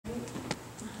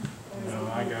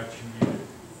got you muted.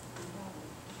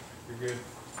 You're good.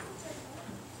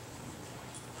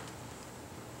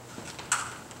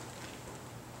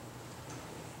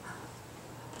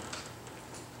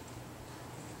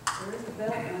 There is a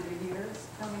bell under here. It's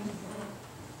coming.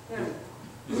 There.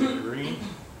 Is it green?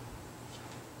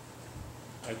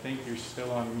 I think you're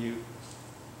still on mute.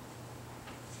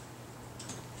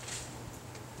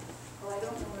 Well, I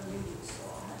don't know where mute is, so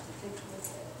I'll have to take a look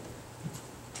at it.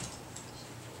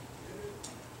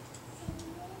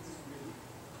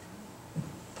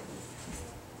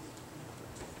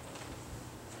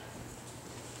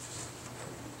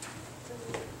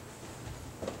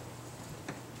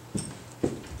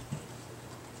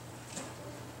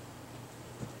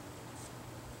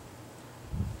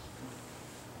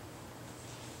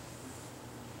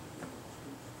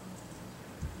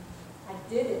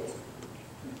 Did it.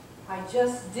 I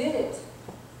just did it.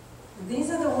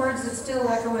 These are the words that still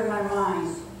echo in my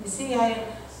mind. You see,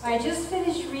 I just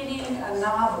finished reading a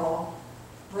novel,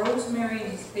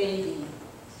 Rosemary's Baby,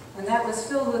 and that was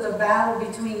filled with a battle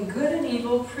between good and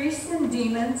evil, priests and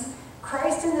demons,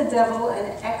 Christ and the devil,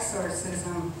 and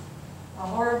exorcism. A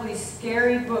horribly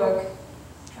scary book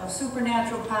of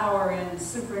supernatural power and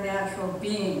supernatural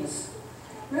beings.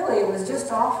 Really, it was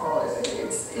just awful.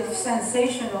 It's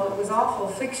sensational. It was awful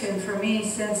fiction for me,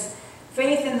 since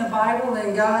faith in the Bible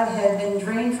and God had been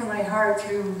drained from my heart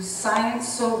through science,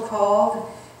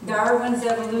 so-called, Darwin's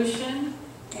evolution,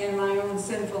 and my own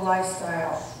sinful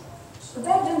lifestyle. But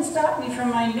that didn't stop me from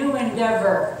my new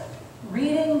endeavor,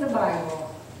 reading the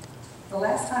Bible. The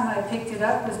last time I picked it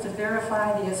up was to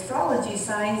verify the astrology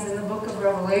signs in the book of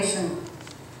Revelation.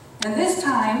 And this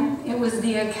time, it was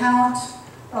the account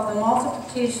of the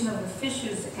multiplication of the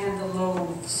fishes and the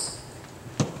loaves.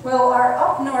 Well, our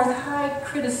up north high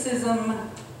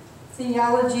criticism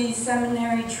theology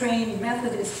seminary trained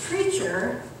Methodist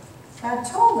preacher had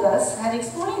told us, had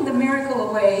explained the miracle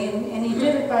away, and he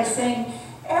did it by saying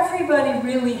everybody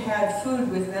really had food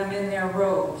with them in their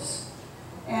robes.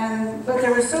 But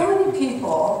there were so many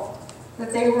people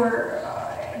that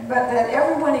that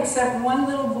everyone except one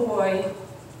little boy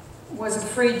was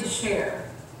afraid to share.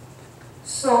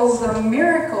 So the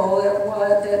miracle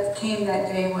that came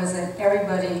that day was that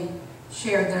everybody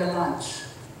shared their lunch.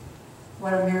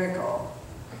 What a miracle.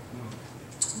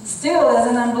 Still, as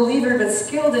an unbeliever but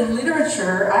skilled in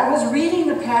literature, I was reading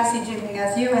the passage in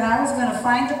Matthew, and I was going to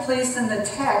find a place in the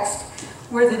text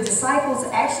where the disciples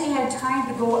actually had time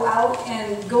to go out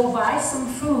and go buy some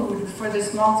food for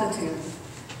this multitude.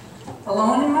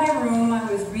 Alone in my room, I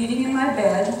was reading in my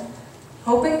bed,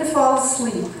 hoping to fall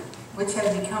asleep, which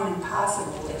had become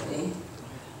impossible lately.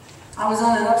 I was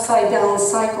on an upside-down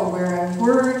cycle where I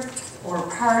worked or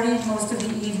partied most of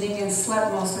the evening and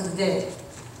slept most of the day.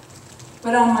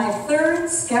 But on my third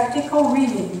skeptical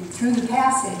reading through the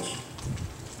passage,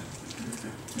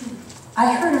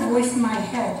 I heard a voice in my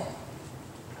head,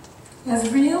 as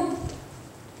real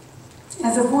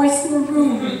as a voice in the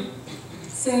room,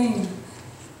 saying,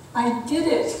 "I did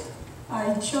it.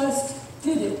 I just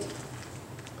did it."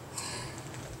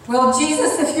 "Well,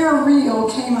 Jesus, if you're real,"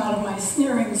 came out of my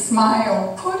sneering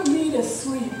smile, "put me to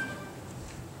sleep."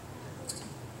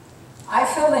 I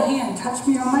felt a hand touch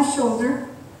me on my shoulder,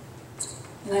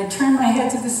 and I turned my head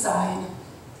to the side,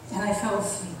 and I fell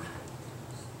asleep.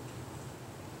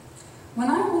 When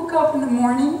I woke up in the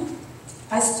morning,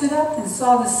 I stood up and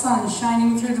saw the sun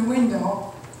shining through the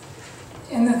window,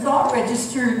 and the thought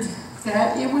registered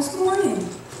that it was morning,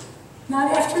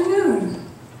 not afternoon.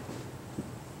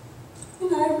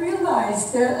 And I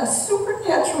realized that a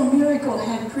supernatural miracle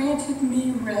had granted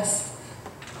me rest.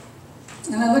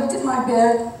 And I looked at my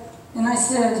bed and I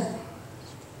said,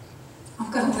 "I'm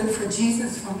going to live for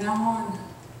Jesus from now on."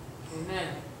 Amen.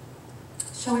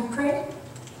 Shall we pray?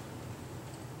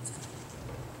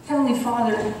 Heavenly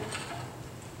Father,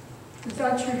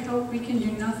 without your help we can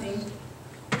do nothing.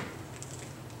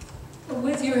 But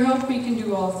with your help we can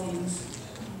do all things.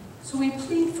 So we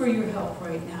plead for your help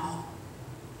right now.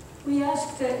 We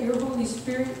ask that your Holy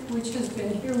Spirit, which has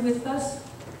been here with us,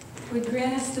 would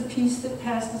grant us the peace that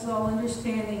passes all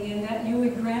understanding, and that you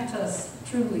would grant us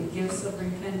truly gifts of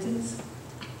repentance,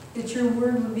 that your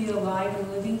word would be a alive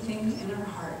and living thing in our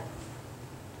heart.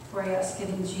 For I ask it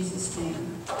in Jesus'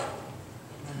 name.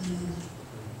 Amen.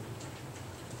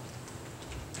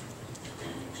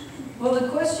 Well, the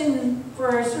question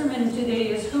for our sermon today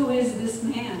is, who is this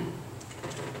man?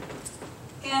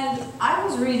 And I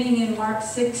was reading in Mark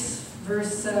 6,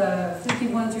 verse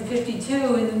 51 through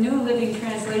 52 in the New Living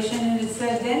Translation, and it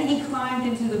said, "Then he climbed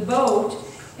into the boat,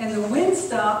 and the wind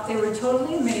stopped. They were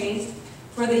totally amazed,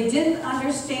 for they didn't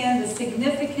understand the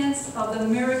significance of the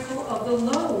miracle of the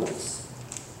loaves.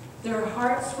 Their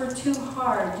hearts were too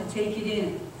hard to take it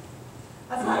in.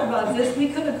 I thought about this. We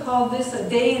could have called this a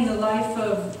day in the life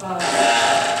of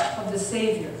the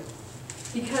Savior.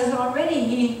 Because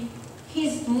already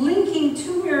he's linking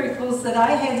two miracles that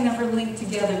I had never linked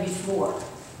together before.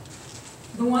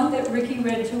 The one that Ricky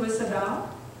read to us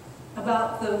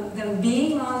about them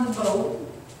being on the boat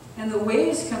and the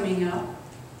waves coming up,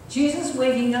 Jesus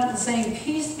waking up and saying,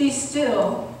 "Peace, be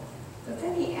still." But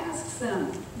then he asks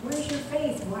them, "Where's your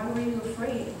faith? Why were you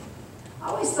afraid?" I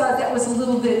always thought that was a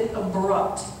little bit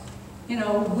abrupt. You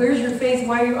know, where's your faith?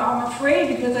 Why are you? I'm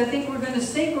afraid because I think we're going to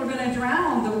sink, we're going to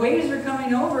drown. The waves are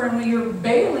coming over and you're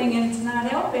bailing and it's not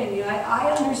helping you.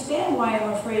 I understand why I'm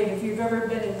afraid if you've ever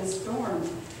been in a storm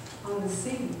on the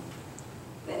sea.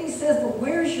 Then he says, "But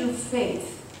where's your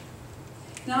faith?"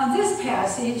 Now in this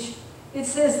passage, it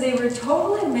says they were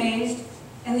totally amazed,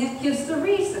 and it gives the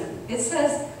reason. It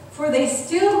says, "For they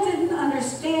still didn't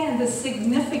understand the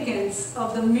significance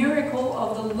of the miracle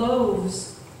of the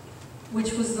loaves,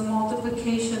 which was the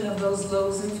multiplication of those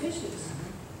loaves and fishes.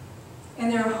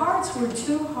 And their hearts were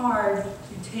too hard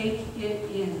to take it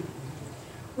in."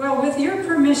 Well, with your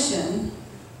permission,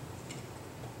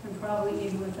 and probably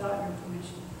even without your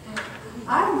permission,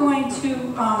 I'm going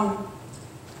to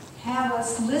have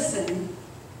us listen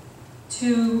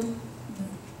to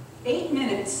 8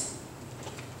 minutes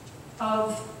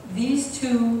of these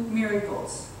two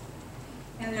miracles.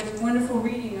 And there's a wonderful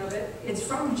reading of it. It's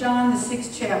from John, the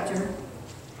 6th chapter.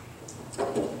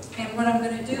 And what I'm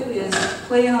going to do is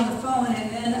play it on the phone,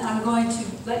 and then I'm going to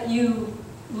let you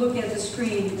look at the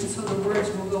screen, and so the words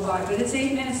will go by. But it's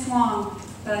 8 minutes long,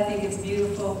 but I think it's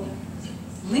beautiful.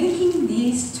 Linking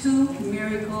these two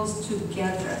miracles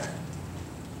together.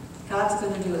 God's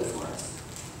going to do it for us.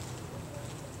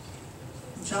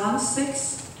 John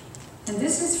 6, and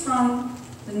this is from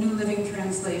the New Living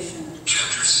Translation.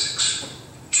 Chapter 6.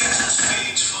 Jesus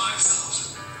feeds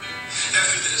 5,000.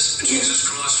 After this, Jesus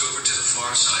crossed over to the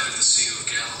far side of the Sea of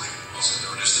Galilee, also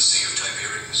known as the Sea of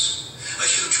Tiberias. A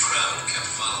huge crowd kept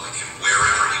following him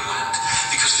wherever he went,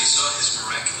 because they saw his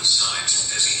miraculous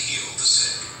signs as he healed the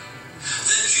sick.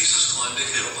 Then Jesus climbed a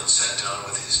hill and sat down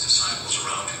with his disciples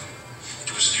around him.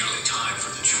 It was nearly time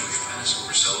for the Jewish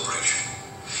Passover celebration.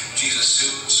 Jesus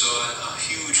soon saw a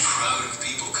huge crowd of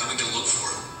people coming to look for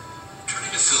him.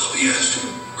 Turning to Philip, he asked,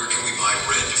 "Where can we buy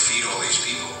bread to feed all these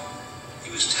people?"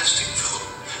 He was testing Philip,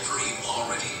 for he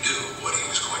already knew what he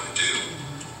was going to do.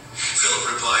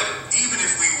 Philip replied, "Even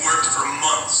if we worked for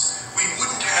months, we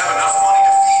wouldn't have enough money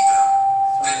to feed them."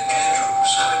 Then Andrew,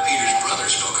 Simon Peter's brother,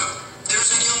 spoke up.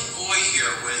 "There's a young boy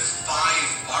here with 5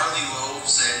 barley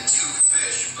loaves and 2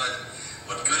 fish, but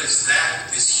what good is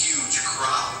that, this huge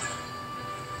crowd?"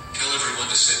 "Tell everyone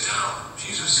to sit down,"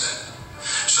 Jesus said.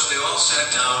 So they all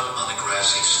sat down on the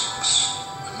grassy slopes.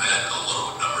 The men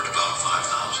alone numbered about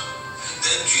 5,000.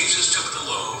 Then Jesus took the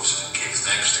loaves, gave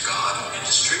thanks to God, and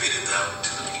distributed them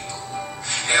to the people.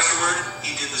 Afterward,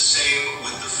 he did the same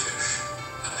with the fish,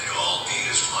 and they all ate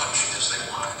as much as they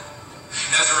wanted.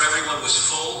 After everyone was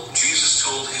full, Jesus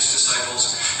told his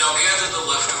disciples, "Now gather the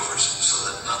leftovers so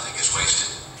that nothing is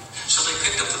wasted." So they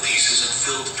picked up the pieces and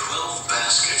filled 12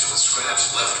 baskets with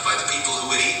scraps left by the people who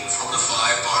had eaten from the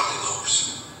 5 barley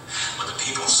loaves. When the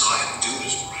people saw him do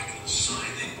his miraculous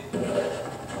sign, they...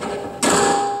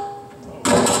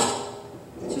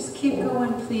 Just keep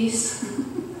going, please.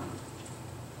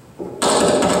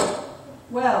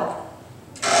 Well,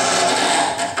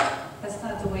 that's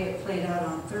not the way it played out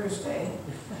on Thursday.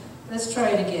 Let's try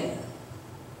it again.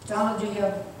 Donald, do you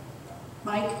have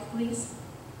mic, please?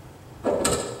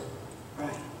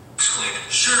 Right. Exclaimed,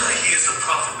 "Surely he is the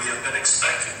prophet we have been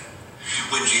expecting."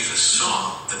 When Jesus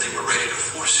saw that they were ready to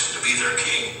force him to be their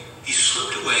king, he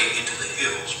slipped away into the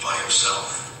hills by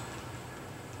himself.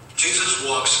 Jesus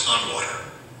walks on water.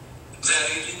 That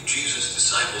evening, Jesus'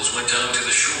 disciples went down to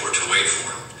the shore to wait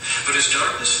for him. But as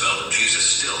darkness fell and Jesus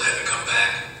still had to come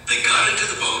back, they got into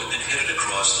the boat and headed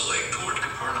across the lake toward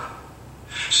Capernaum.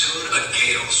 Soon a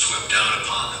gale swept down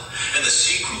upon them, and the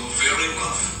sea grew very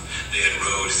rough. They had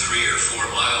rowed 3 or 4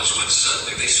 miles when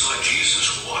suddenly they saw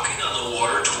Jesus walking on the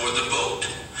water toward the boat.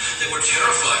 They were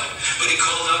terrified, but he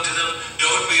called out to them,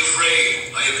 "Don't be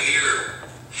afraid, I am here."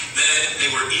 Then they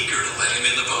were eager to let him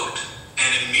in the boat,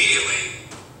 and immediately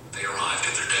they arrived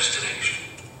at their destination.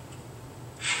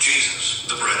 Jesus,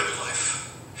 the bread of life.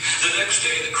 The next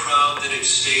day, the crowd that had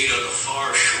stayed on the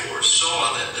far shore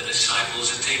saw that the disciples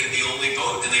had taken the only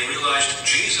boat, and they realized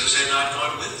Jesus had not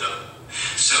gone with them.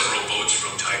 Several boats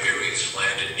from Tiberias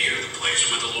landed near the place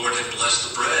where the Lord had blessed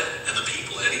the bread and the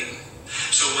people had eaten.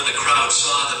 So when the crowd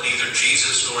saw that neither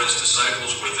Jesus nor his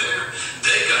disciples were there,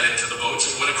 they got into the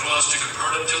boats and went across to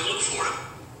Capernaum to look for him.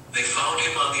 They found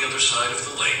him on the other side of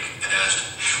the lake and asked,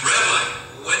 "Rabbi,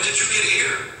 when did you get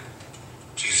here?"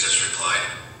 Jesus replied,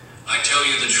 "I tell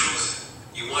you the truth.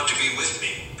 You want to be with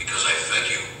me because I fed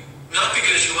you, not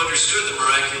because you understood the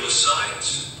miraculous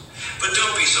signs. But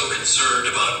don't be so concerned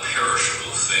about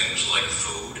perishable things like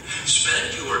food.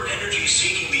 Spend your energy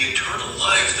seeking the eternal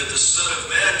life that the Son of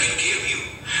Man can give you.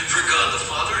 For God the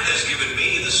Father has given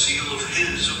me the seal of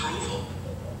his approval."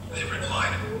 They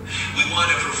replied, "We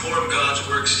want to perform God's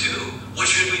works too. What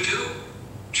should we do?"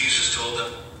 Jesus told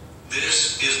them,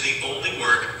 "This is the only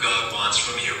work God wants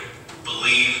from you.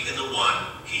 Believe in the one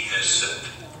he has sent."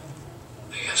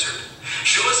 They answered,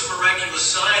 "Show us a miraculous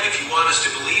sign if you want us to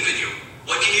believe in you.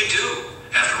 What can you do?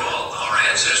 After all, our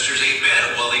ancestors ate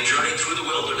manna while they journeyed through the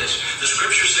wilderness. The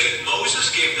scriptures say Moses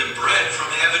gave them bread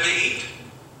from heaven to eat."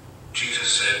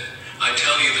 Jesus said, "I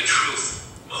tell you the truth.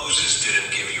 Moses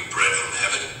didn't give you bread from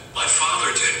heaven. My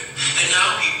Father did. And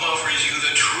now he offers you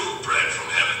the true bread from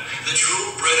heaven. The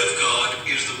true bread of God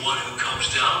is the one who comes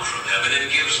down from heaven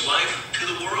and gives life to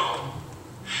the world."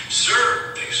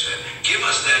 "Sir," they said, "give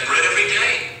us that bread every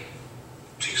day."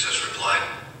 Jesus replied,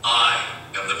 "I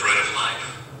am the bread of life.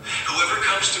 Whoever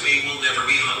comes to me will never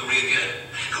be hungry again.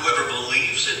 Whoever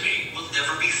believes in me will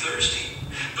never be thirsty.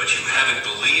 But you haven't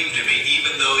believed in me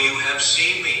even though you have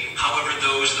seen me. However,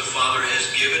 those the Father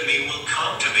has given me will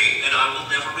come to me, and I will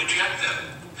never reject them.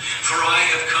 For I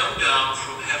have come down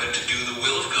from heaven to do the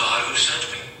will of God who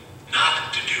sent me,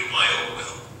 not to do my own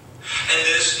will. And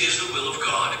this is the will of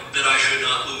God, that I should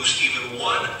not lose even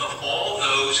one of all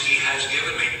those he has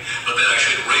given me, but that I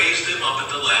should raise them up at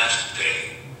the last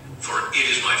day. For it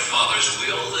is my Father's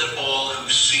will that all who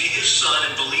see his Son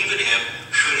and believe in him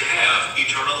should have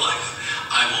eternal life.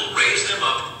 I will raise them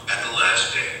up at the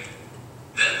last day."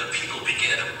 Then the people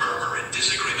began to murmur in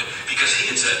disagreement because he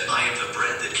had said, "I am the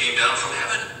bread that came down from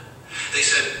heaven." They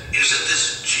said, "Isn't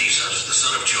this Jesus, the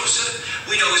son of Joseph?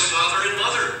 We know his father and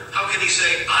mother. How can he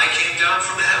say, 'I came down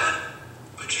from heaven'?"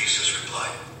 But Jesus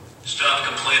replied, "Stop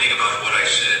complaining about what I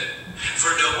said.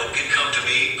 For no one can come to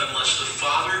me unless the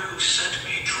Father who sent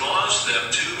me draws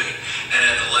them to me. And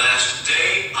at the last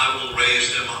day I will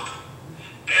raise them up.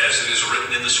 As it is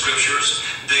written in the scriptures,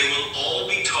 they will all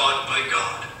be taught by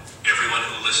God. Everyone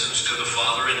who listens to the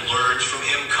Father and learns from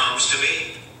him comes to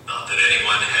me. Not that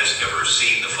anyone has ever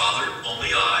seen the Father,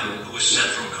 only I, who was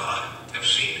sent from God, have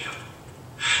seen him.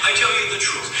 I tell you the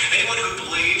truth, anyone who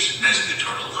believes has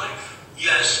eternal life.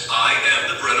 Yes, I am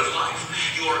the bread of life.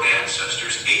 Your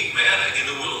ancestors ate manna in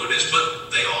the wilderness,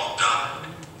 but they all died.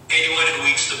 Anyone who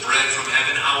eats the bread from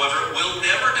heaven, however, will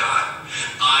never die.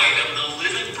 I am the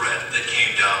living bread that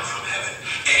came down from heaven.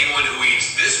 Anyone who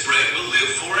eats this bread will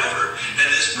live forever.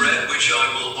 And this bread which I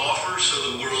will offer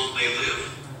so the world may live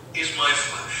is my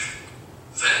flesh."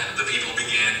 Then the people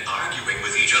began arguing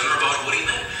with each other about what he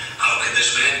meant. "How can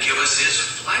this man give us his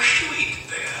flesh to eat?"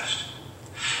 they asked.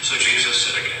 So Jesus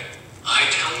said again, "I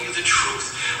tell you the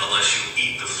truth, unless you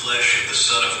eat the flesh of the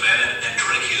Son of Man and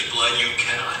drink his blood, you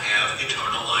cannot have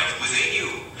eternal life within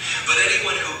you. But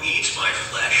anyone who eats my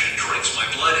flesh and drinks my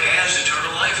blood has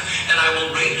eternal life, and I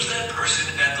will raise that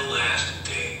person at the last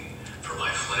day. For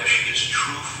my flesh is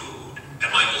true food,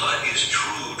 and my blood is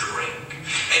true drink.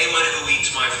 Anyone who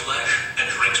eats my flesh and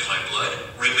drinks my blood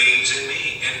remains in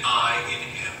me, and I in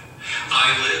him.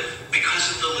 I live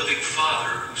because of the living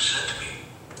Father who sent me.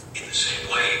 In the same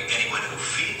way, anyone who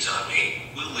feeds on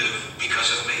me will live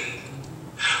because of me.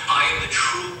 I am the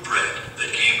true bread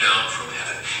that came down from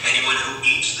heaven. Anyone who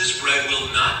eats this bread will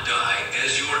not die,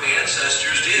 as your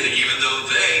ancestors did, even though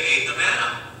they ate the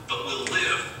manna, but will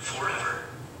live forever."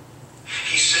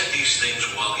 He said these things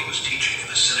while he was teaching in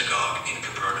the synagogue in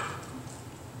Capernaum.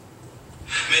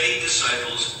 Many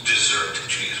disciples desert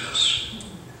Jesus.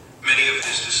 Many of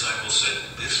his disciples said,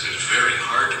 "This is very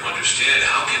hard to understand.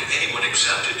 How can anyone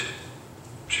accept it?"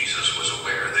 Jesus was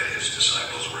aware that his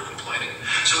disciples were complaining.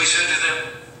 So he said to them,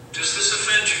 "Does this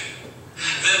offend you?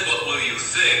 Then what will you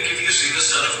think if you see the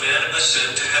Son of Man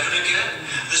ascend to heaven again?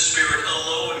 The Spirit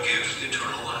alone gives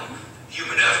eternal life.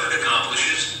 Human effort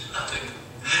accomplishes nothing.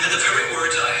 And the very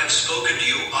words I have spoken to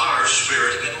you are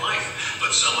spirit and life.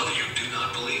 But some of you do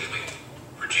not believe me."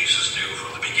 For Jesus knew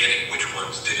from the beginning which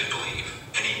ones didn't believe,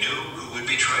 and he knew who would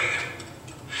betray him.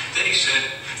 Then he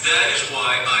said, "That is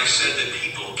why I said that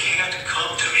people can't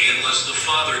come to me unless the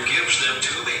Father gives them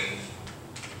to me."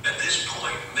 At this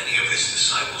point, many of his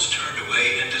disciples turned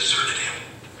away and deserted him.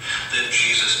 Then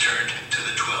Jesus turned to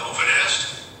the 12 and asked,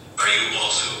 "Are you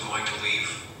also going to leave?"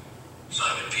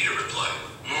 Simon Peter replied,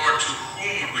 "Lord, to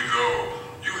whom would we go?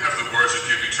 You have the words that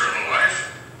give eternal life.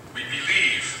 We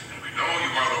believe, and we know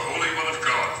you are the Holy One of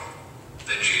God."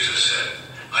 Then Jesus said,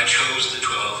 "I chose the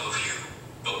 12 of you,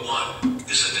 but one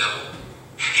is the devil.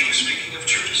 He was speaking of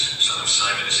Judas, son of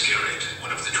Simon Iscariot,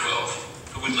 one of the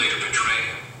 12, who would later betray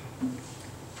him.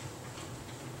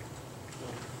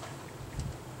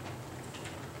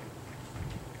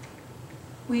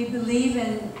 We believe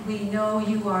and we know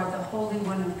you are the Holy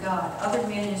One of God. Other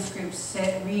manuscripts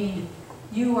read,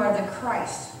 you are the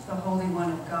Christ, the Holy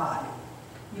One of God.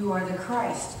 You are the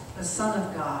Christ, the Son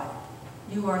of God.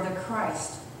 You are the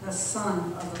Christ, the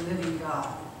Son of the living God.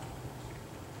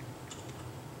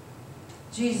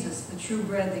 Jesus, the true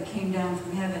bread that came down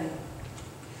from heaven.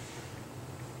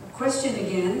 A question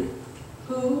again,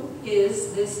 who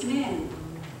is this man?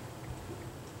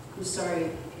 I'm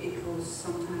sorry, it goes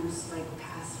sometimes like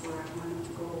past where I want it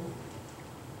to go.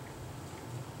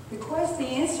 The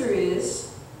answer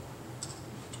is,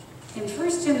 in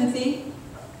 1 Timothy,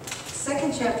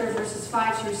 2nd chapter, verses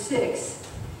 5 through 6,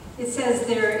 it says,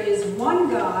 there is one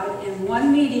God and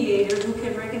one mediator who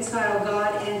can reconcile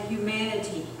God and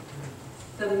humanity,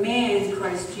 the man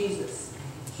Christ Jesus.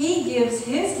 He gives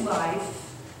his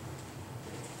life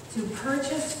to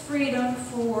purchase freedom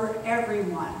for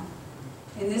everyone.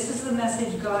 And this is the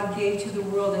message God gave to the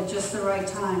world at just the right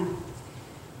time.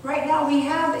 Right now we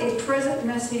have a present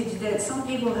message that some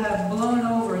people have blown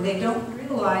over. They don't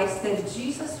realize that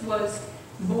Jesus was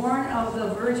born of the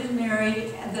Virgin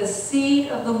Mary, the seed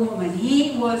of the woman.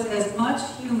 He was as much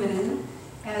human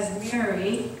as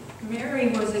Mary. Mary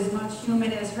was as much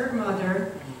human as her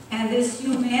mother. And this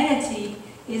humanity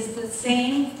is the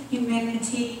same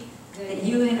humanity that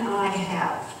you and I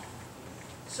have.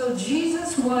 So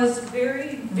Jesus was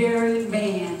very, very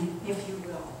man, if you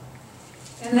will.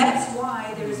 And that's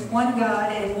why there's one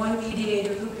God and one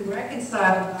mediator who can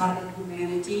reconcile God and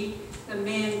humanity, the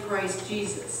man Christ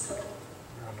Jesus.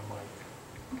 Around the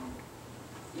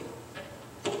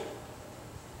mic.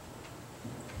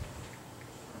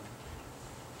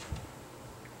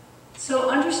 So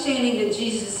understanding that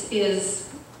Jesus is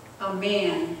a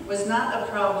man was not a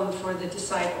problem for the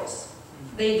disciples.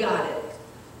 They got it.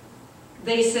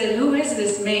 They said, who is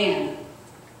this man?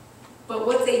 But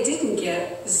what they didn't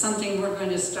get is something we're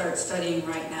going to start studying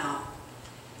right now.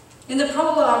 In the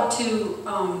prologue to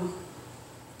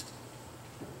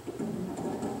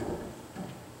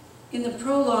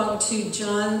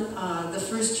John, the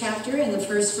first chapter and the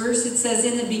first verse, it says,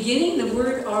 in the beginning the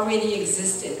Word already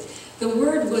existed. The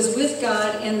Word was with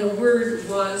God, and the Word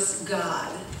was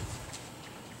God.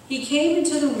 He came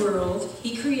into the world,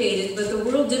 he created, but the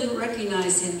world didn't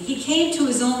recognize him. He came to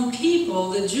his own people,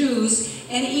 the Jews,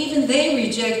 and even they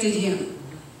rejected him.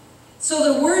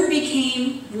 So the Word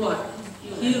became what?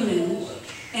 Human,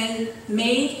 and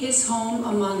made his home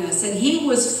among us. And he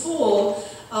was full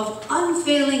of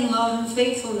unfailing love and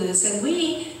faithfulness. And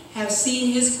we have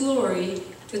seen his glory,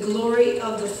 the glory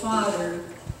of the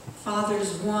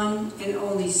Father's one and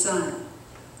only Son.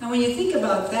 Now when you think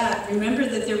about that, remember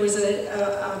that there was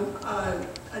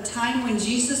a time when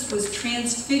Jesus was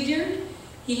transfigured.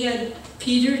 He had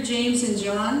Peter, James, and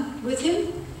John with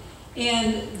him.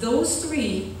 And those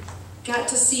three got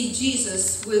to see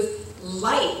Jesus with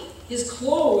light. His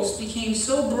clothes became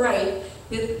so bright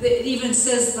that it even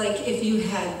says, like, if you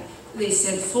had, they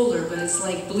said fuller, but it's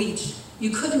like bleach.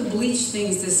 You couldn't bleach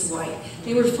things this white.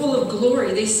 They were full of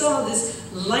glory. They saw this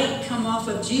light come off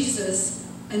of Jesus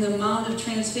and the Mount of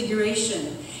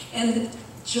Transfiguration. And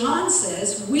John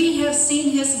says, we have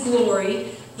seen his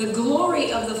glory, the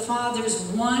glory of the Father's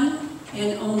one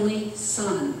and only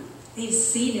Son. They've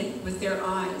seen it with their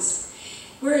eyes.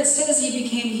 Where it says he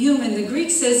became human, the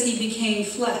Greek says he became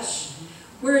flesh.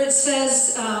 Where it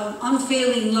says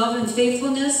unfailing love and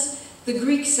faithfulness, the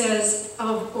Greek says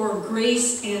or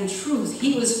grace and truth.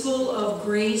 He was full of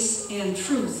grace and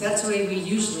truth. That's the way we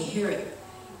usually hear it.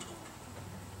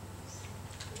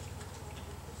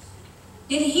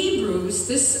 In Hebrews,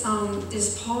 this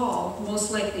is Paul,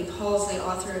 most likely Paul's the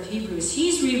author of Hebrews.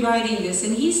 He's rewriting this,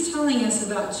 and he's telling us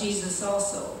about Jesus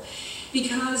also.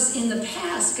 Because in the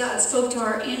past, God spoke to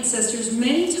our ancestors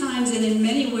many times and in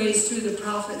many ways through the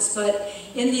prophets. But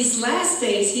in these last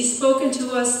days, he's spoken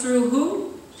to us through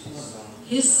who?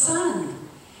 His Son.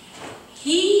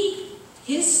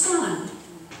 His Son,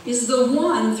 is the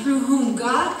one through whom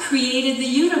God created the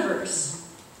universe.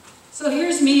 So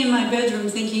here's me in my bedroom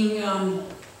thinking,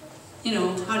 you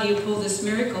know, how do you pull this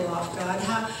miracle off, God?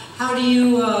 How do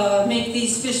you make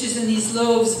these fishes and these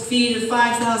loaves feed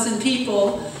 5,000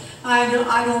 people?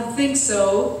 I don't think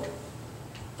so.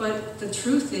 But the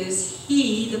truth is,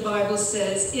 he, the Bible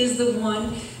says, is the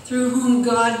one through whom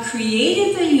God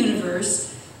created the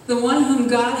universe, the one whom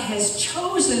God has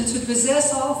chosen to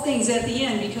possess all things at the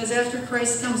end, because after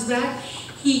Christ comes back,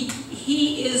 he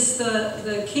He is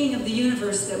the King of the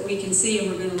universe that we can see,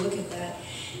 and we're going to look at that.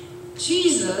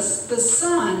 Jesus, the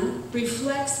Son,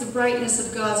 reflects the brightness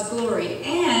of God's glory,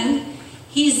 and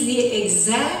He's the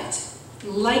exact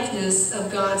likeness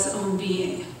of God's own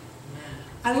being.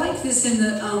 I like this in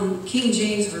the King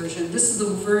James Version. This is the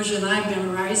version I've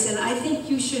memorized, and I think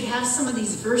you should have some of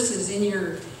these verses in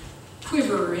your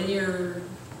quiver, in your,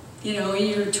 in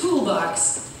your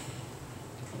toolbox.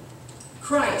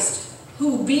 Christ,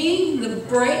 who being the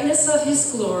brightness of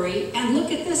His glory, and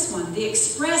look at this one, the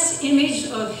express image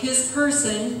of His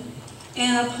person,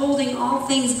 and upholding all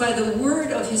things by the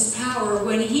word of His power,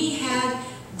 when He had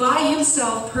by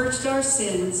Himself purged our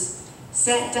sins,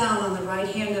 sat down on the right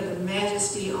hand of the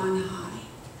Majesty on high.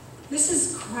 This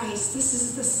is Christ, this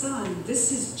is the Son,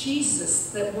 this is Jesus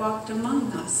that walked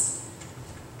among us,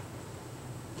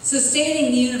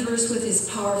 sustaining the universe with His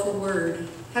powerful word.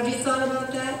 Have you thought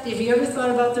about that? Have you ever thought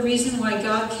about the reason why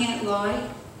God can't lie?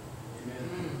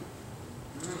 Amen.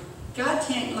 God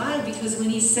can't lie because when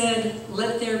He said,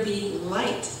 let there be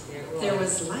light, there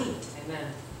was light.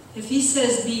 Amen. If He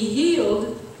says, be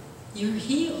healed, you're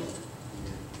healed.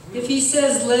 If He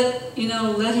says, let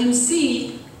Him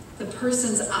see, the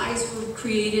person's eyes were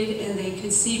created and they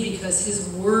could see because His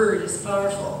word is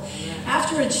powerful.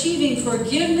 After achieving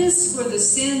forgiveness for the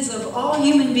sins of all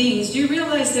human beings, do you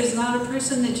realize there's not a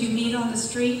person that you meet on the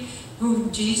street who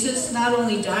Jesus not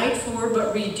only died for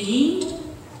but redeemed?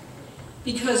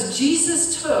 Because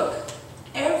Jesus took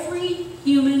every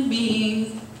human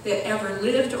being that ever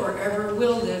lived or ever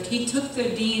will live. He took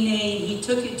their DNA and He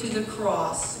took it to the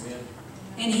cross. Amen.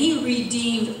 And He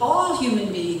redeemed all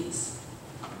human beings.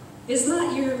 It's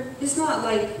not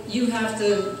like you have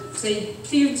to say,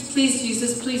 please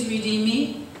Jesus, please redeem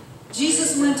me.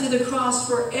 Jesus went to the cross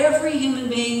for every human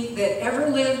being that ever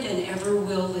lived and ever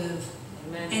will live.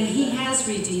 Amen. And He has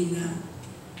redeemed them.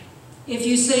 If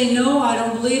you say, no, I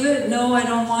don't believe it, no, I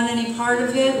don't want any part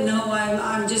of it, no,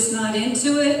 I'm just not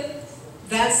into it,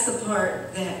 that's the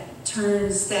part that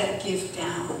turns that gift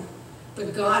down.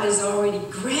 But God has already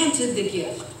granted the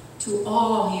gift to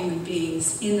all human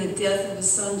beings in the death of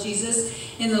His Son Jesus,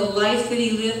 in the life that He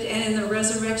lived, and in the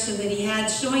resurrection that He had,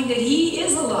 showing that He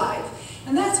is alive.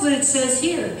 And that's what it says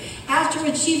here. After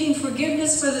achieving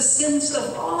forgiveness for the sins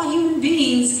of all human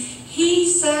beings, He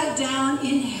sat down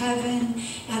in heaven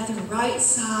at the right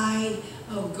side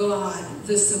of God,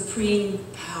 the supreme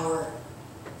power,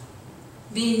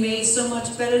 being made so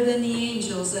much better than the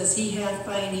angels, as He hath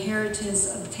by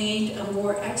inheritance obtained a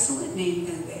more excellent name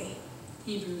than they.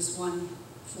 Hebrews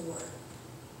 1:4.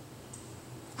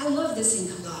 I love this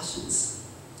in Colossians.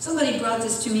 Somebody brought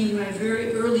this to me in my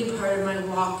very early part of my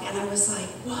walk, and I was like,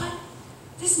 what?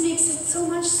 This makes it so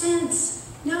much sense.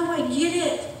 Now I get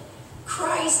it.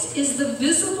 Christ is the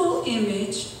visible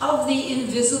image of the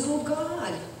invisible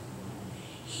God.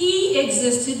 He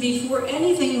existed before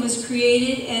anything was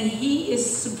created, and He is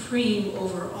supreme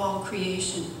over all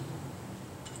creation.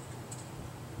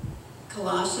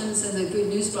 Colossians and the Good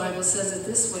News Bible says it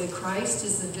this way: Christ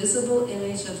is the visible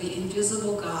image of the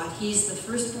invisible God. He's the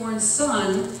firstborn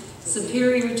Son,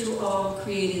 superior to all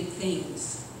created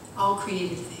things. All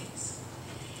created things.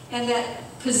 And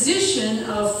that position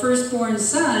of firstborn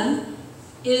Son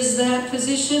is that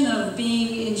position of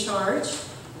being in charge.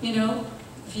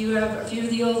 If you're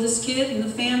the oldest kid in the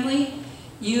family,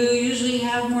 you usually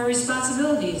have more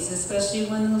responsibilities, especially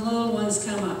when the little ones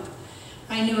come up.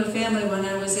 I knew a family when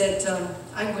I was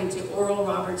I went to Oral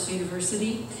Roberts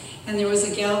University, and there was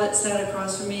a gal that sat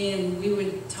across from me, and we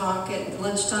would talk at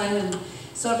lunchtime and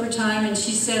supper time, and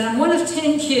she said, I'm one of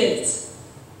 10 kids.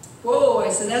 Whoa, I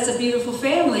said, that's a beautiful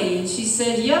family. And she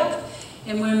said, yep.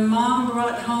 And when Mom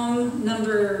brought home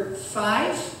number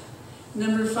 5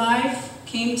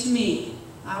 came to me.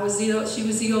 She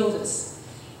was the oldest.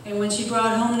 And when she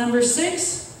brought home number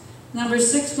 6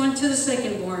 went to the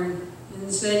second born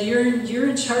and said, you're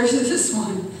in charge of this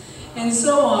one. And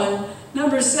so on.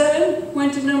 Number 7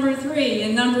 went to number 3,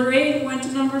 and number 8 went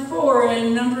to number 4,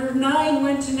 and number 9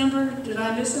 went to number, did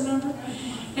I miss a number?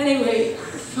 Anyway,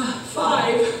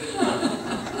 5.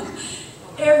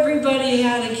 Everybody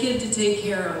had a kid to take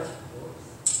care of.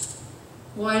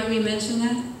 Why do we mention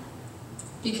that?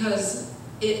 Because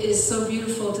it is so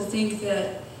beautiful to think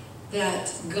that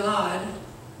God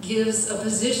gives a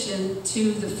position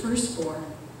to the firstborn.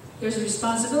 There's a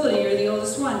responsibility, you're the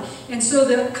oldest one. And so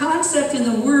the concept in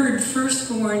the word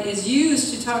firstborn is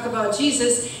used to talk about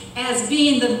Jesus as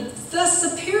being the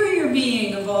superior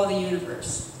being of all the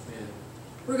universe. Amen.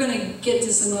 We're going to get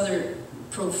to some other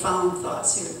profound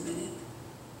thoughts here in a minute.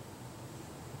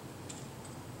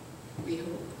 We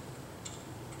hope.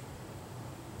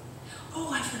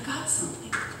 Oh, I forgot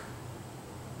something.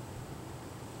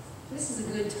 this is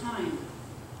a good time.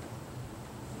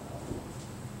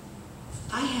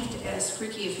 I have to ask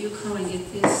Ricky if you'll come and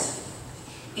get this.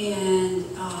 And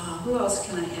who else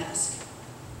can I ask?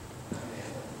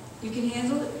 You can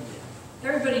handle it?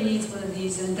 Everybody needs one of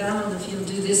these. And Donald, if you'll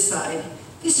do this side.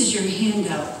 This is your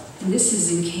handout. And this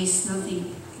is in case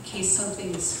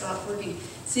something stopped working.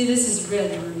 See, this is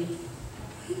red, Marie.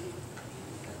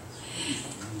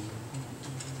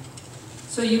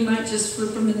 So you might just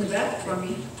flip them in the back for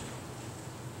me.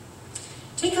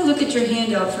 Take a look at your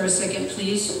handout for a second,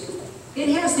 please. It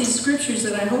has these scriptures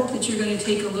that I hope that you're going to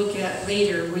take a look at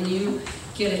later when you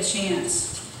get a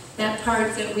chance. That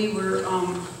part that we were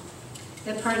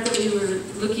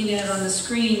looking at on the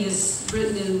screen is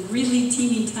written in really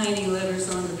teeny tiny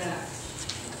letters on the back.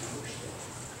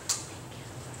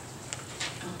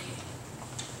 Okay.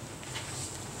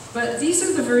 But these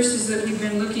are the verses that we've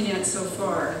been looking at so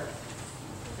far.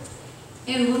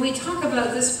 And when we talk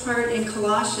about this part in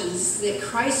Colossians, that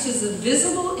Christ is the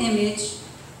visible image,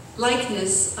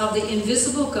 likeness of the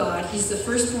invisible God, he's the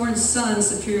firstborn son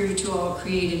superior to all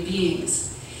created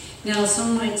beings. Now,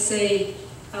 some might say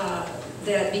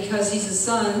that because he's a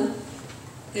son,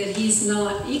 that he's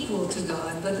not equal to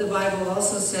God. But the Bible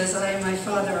also says, I and my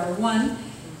Father are one.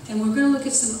 And we're going to look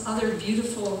at some other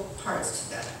beautiful parts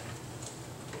to that.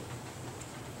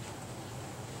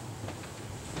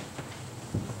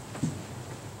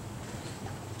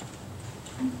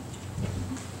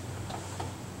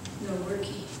 No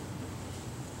worky.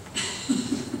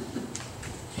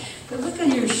 But look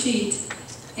on your sheet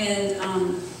and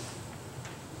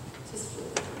just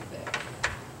flip it back.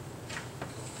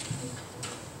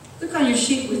 Look on your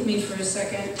sheet with me for a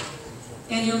second,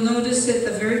 and you'll notice at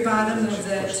the very bottom of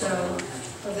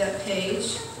that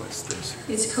page. What's this?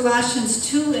 It's Colossians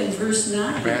 2 and verse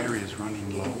 9. The battery is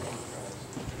running low.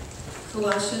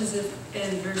 Colossians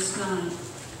and verse 9.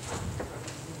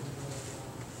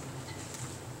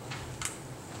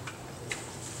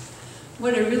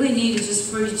 What I really need is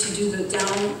just for you to do the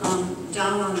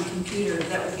down on the computer.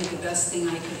 That would be the best thing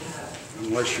I could have.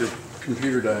 Unless your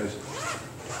computer dies.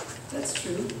 That's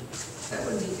true. That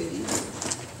would be good either.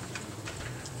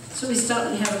 So we stop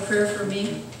and have a prayer for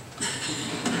me.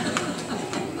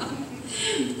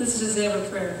 Let's just have a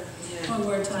prayer one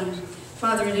more time.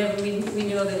 Father in heaven, we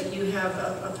know that you have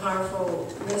a powerful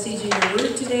message in your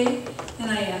word today,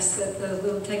 and I ask that the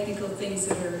little technical things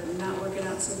that are not working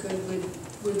out so good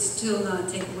would still not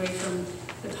take away from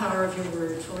the power of your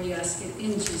word, for we ask it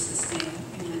in Jesus' name.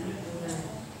 Amen.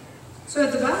 So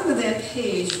at the bottom of that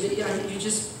page that you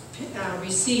just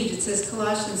received, it says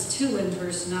Colossians 2 and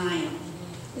verse 9.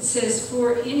 It says,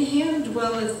 for in him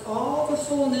dwelleth all the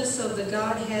fullness of the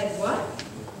Godhead, what?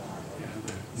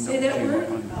 Say that word?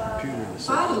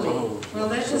 Bodily. Well,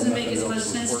 that doesn't make as much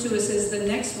sense to us as the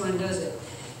next one, does it?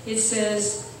 It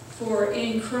says, for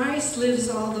in Christ lives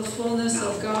all the fullness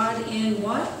of God in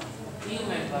what?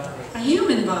 Human body. A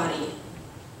human body.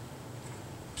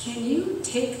 Can you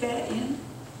take that in?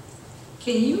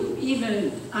 Can you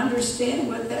even understand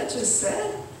what that just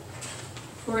said?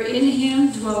 For in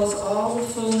him dwells all the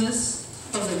fullness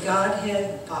of the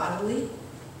Godhead bodily.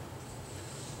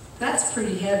 That's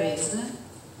pretty heavy, isn't it?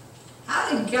 How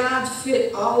did God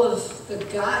fit all of the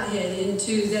Godhead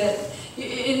into that?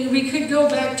 And we could go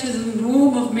back to the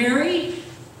womb of Mary.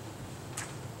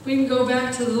 We can go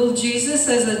back to little Jesus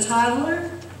as a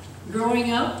toddler,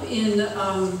 growing up in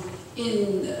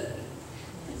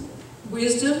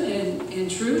wisdom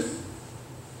and truth.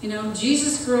 You know,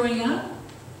 Jesus growing up.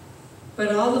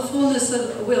 But all the fullness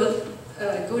of,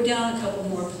 go down a couple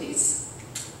more, please.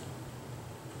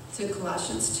 To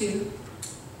Colossians 2.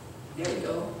 There we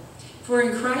go. For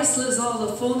in Christ lives all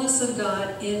the fullness of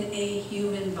God in a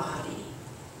human body.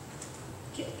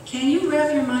 Can you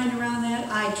wrap your mind around that?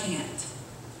 I can't.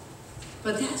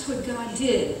 But that's what God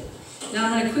did. Now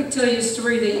I'm going to quick tell you a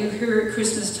story that you hear at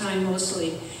Christmas time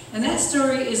mostly. And that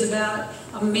story is about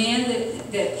a man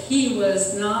that he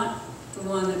was not the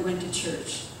one that went to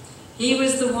church. He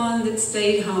was the one that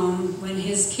stayed home when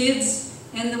his kids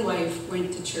and the wife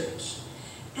went to church.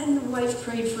 And the wife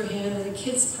prayed for him, and the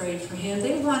kids prayed for him.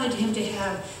 They wanted him to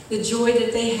have the joy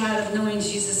that they had of knowing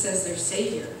Jesus as their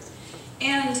Savior.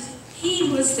 And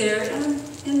he was there, and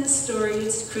in the story,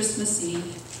 it's Christmas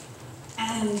Eve.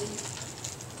 And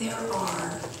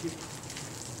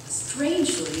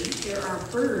strangely, there are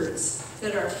birds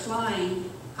that are flying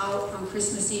out on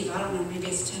Christmas Eve. I don't know, maybe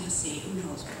it's Tennessee, who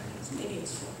knows where it is, maybe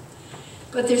it's Florida.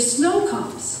 But there's snow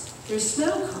comes.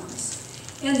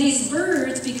 And these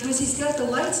birds, because he's got the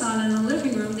lights on in the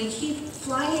living room, they keep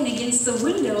flying against the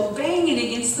window, banging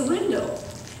against the window.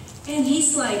 And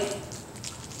he's like,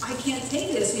 I can't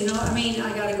take this, you know, I mean,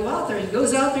 I gotta go out there. He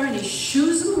goes out there and he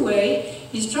shoos them away.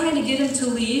 He's trying to get them to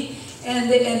leave, and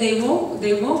they won't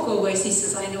go away. So he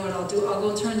says, I know what I'll do. I'll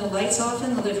go turn the lights off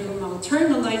in the living room. I'll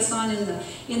turn the lights on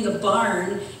in the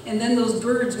barn, and then those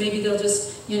birds, maybe they'll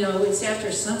just, you know, it's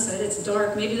after sunset, it's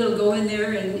dark. Maybe they'll go in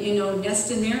there and, you know,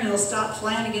 nest in there, and they'll stop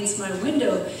flying against my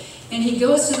window. And he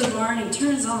goes to the barn, he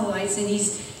turns on the lights, and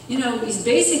he's, you know, he's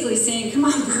basically saying, come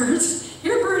on, birds,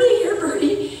 here,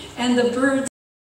 birdie, and the birds